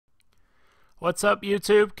What's up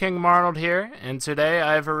YouTube? King Marnold here, and today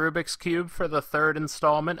I have a Rubik's Cube for the third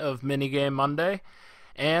installment of Minigame Monday.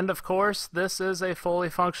 And of course, this is a fully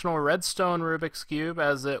functional redstone Rubik's Cube,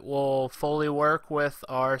 as it will fully work with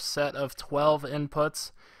our set of 12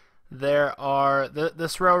 inputs.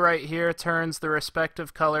 This row right here turns the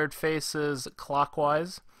respective colored faces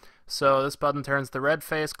clockwise. So this button turns the red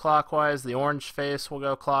face clockwise, the orange face will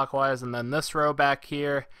go clockwise, and then this row back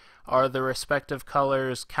here are the respective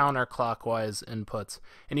colors counterclockwise inputs.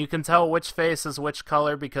 And you can tell which face is which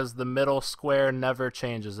color because the middle square never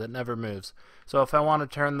changes, it never moves. So if I want to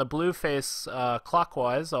turn the blue face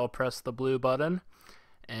clockwise, I'll press the blue button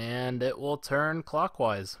and it will turn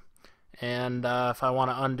clockwise. And if I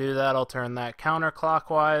want to undo that, I'll turn that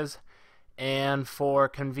counterclockwise. And for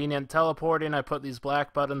convenient teleporting, I put these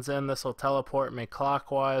black buttons in. This will teleport me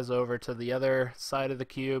clockwise over to the other side of the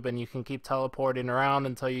cube, and you can keep teleporting around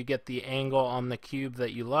until you get the angle on the cube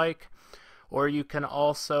that you like. Or you can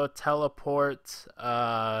also teleport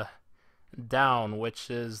down, which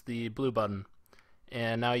is the blue button.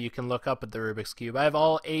 And now you can look up at the Rubik's Cube. I have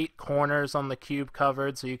all 8 corners on the cube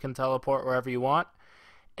covered, so you can teleport wherever you want.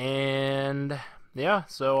 And yeah,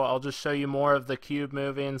 so I'll just show you more of the cube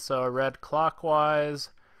moving. So red clockwise,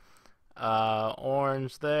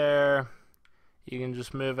 orange there. You can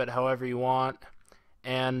just move it however you want.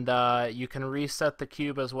 And you can reset the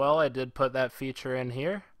cube as well. I did put that feature in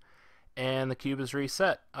here. And the cube is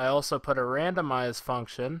reset. I also put a randomize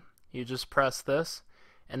function. You just press this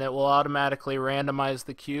and it will automatically randomize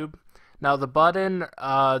the cube. Now the button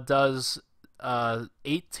does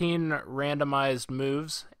 18 randomized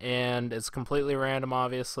moves, and it's completely random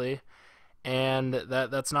obviously, and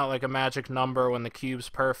that's not like a magic number when the cube's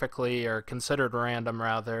perfectly or considered random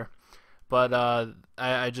rather, but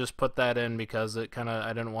I just put that in because I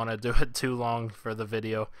didn't want to do it too long for the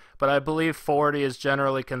video. But I believe 40 is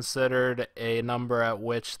generally considered a number at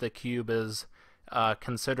which the cube is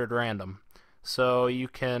considered random. So you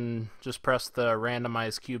can just press the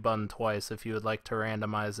randomize cube button twice if you would like to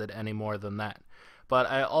randomize it any more than that. But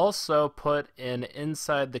I also put an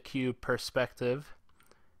inside the cube perspective,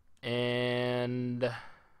 and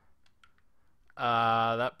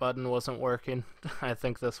that button wasn't working. I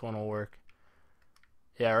think this one will work.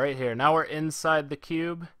 Yeah, right here. Now we're inside the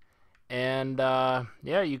cube, and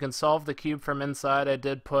yeah, you can solve the cube from inside. I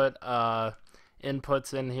did put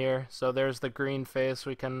inputs in here. So there's the green face.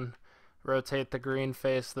 We can rotate the green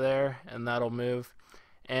face there and that'll move.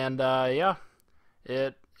 And yeah,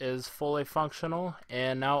 it is fully functional.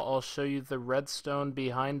 And now I'll show you the redstone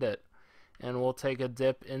behind it, and we'll take a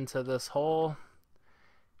dip into this hole.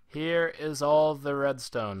 Here is all the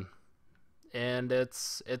redstone, and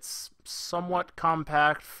it's somewhat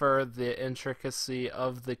compact for the intricacy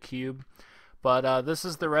of the cube, but this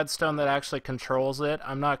is the redstone that actually controls it.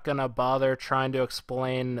 I'm not gonna bother trying to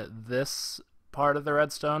explain this part of the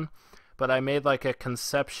redstone, but I made like a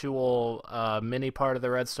conceptual mini part of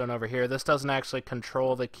the redstone over here. This doesn't actually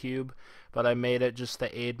control the cube, but I made it just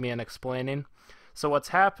to aid me in explaining. So what's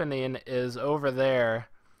happening is over there,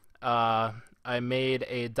 I made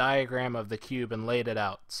a diagram of the cube and laid it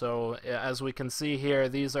out. So as we can see here,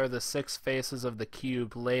 these are the 6 faces of the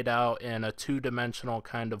cube laid out in a 2-dimensional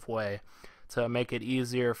kind of way to make it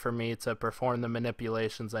easier for me to perform the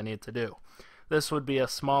manipulations I need to do. This would be a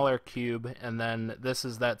smaller cube, and then this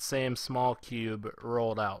is that same small cube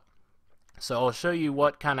rolled out. So I'll show you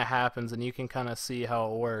what kind of happens, and you can kind of see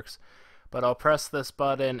how it works. But I'll press this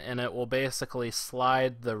button and it will basically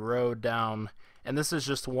slide the row down, and this is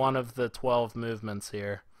just one of the 12 movements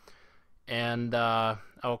here. And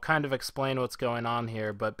I'll kind of explain what's going on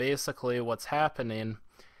here, but basically what's happening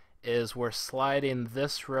is we're sliding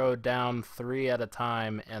this row down 3 at a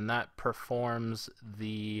time, and that performs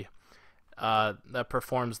the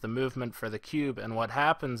movement for the cube. And what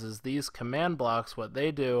happens is these command blocks, what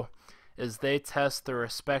they do is they test the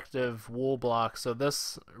respective wool blocks. So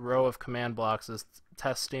this row of command blocks is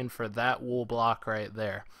testing for that wool block right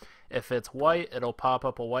there. If it's white, it'll pop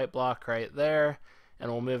up a white block right there,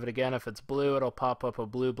 and we'll move it again. If it's blue, it'll pop up a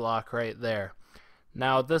blue block right there.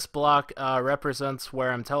 Now this block represents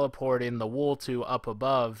where I'm teleporting the wool to up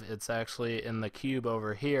above. It's actually in the cube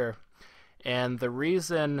over here, and the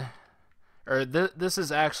reason this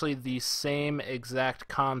is actually the same exact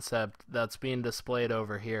concept that's being displayed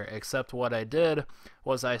over here, except what I did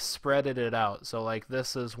was I spreaded it out. So like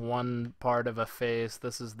this is one part of a face,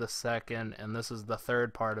 this is the second, and this is the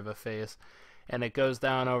third part of a face, and it goes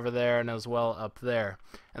down over there and as well up there.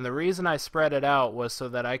 And the reason I spread it out was so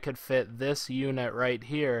that I could fit this unit right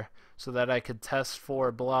here, so that I could test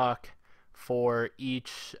for block for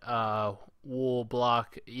each wool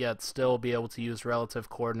block, yet still be able to use relative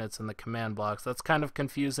coordinates in the command blocks. That's kind of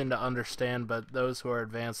confusing to understand, but those who are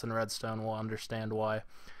advanced in Redstone will understand why.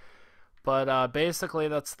 But basically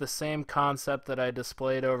that's the same concept that I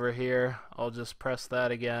displayed over here. I'll just press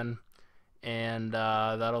that again, and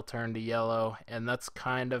that'll turn to yellow, and that's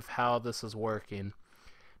kind of how this is working.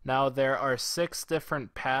 Now there are 6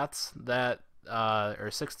 different paths that or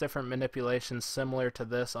 6 different manipulations similar to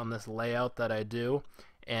this on this layout that I do,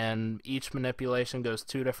 and each manipulation goes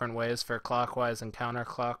 2 different ways for clockwise and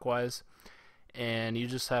counterclockwise, and you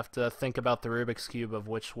just have to think about the Rubik's Cube of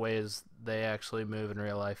which ways they actually move in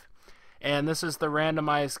real life. And this is the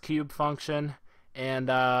randomized cube function,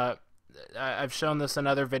 and I've shown this in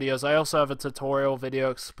other videos. I also have a tutorial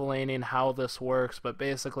video explaining how this works, but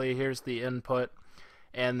basically here's the input,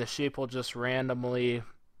 and the sheep will just randomly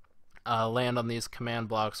land on these command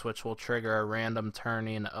blocks, which will trigger a random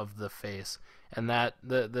turning of the face. And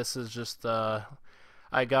this is just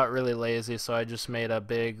I got really lazy, so I just made a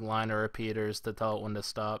big line of repeaters to tell it when to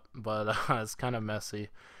stop, but it's kind of messy.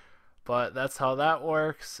 But that's how that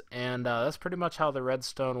works, and that's pretty much how the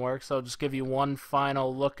redstone works. I'll just give you one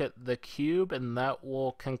final look at the cube, and that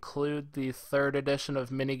will conclude the 3rd edition of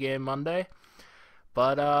Minigame Monday.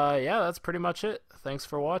 But yeah, that's pretty much it. Thanks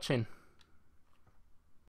for watching.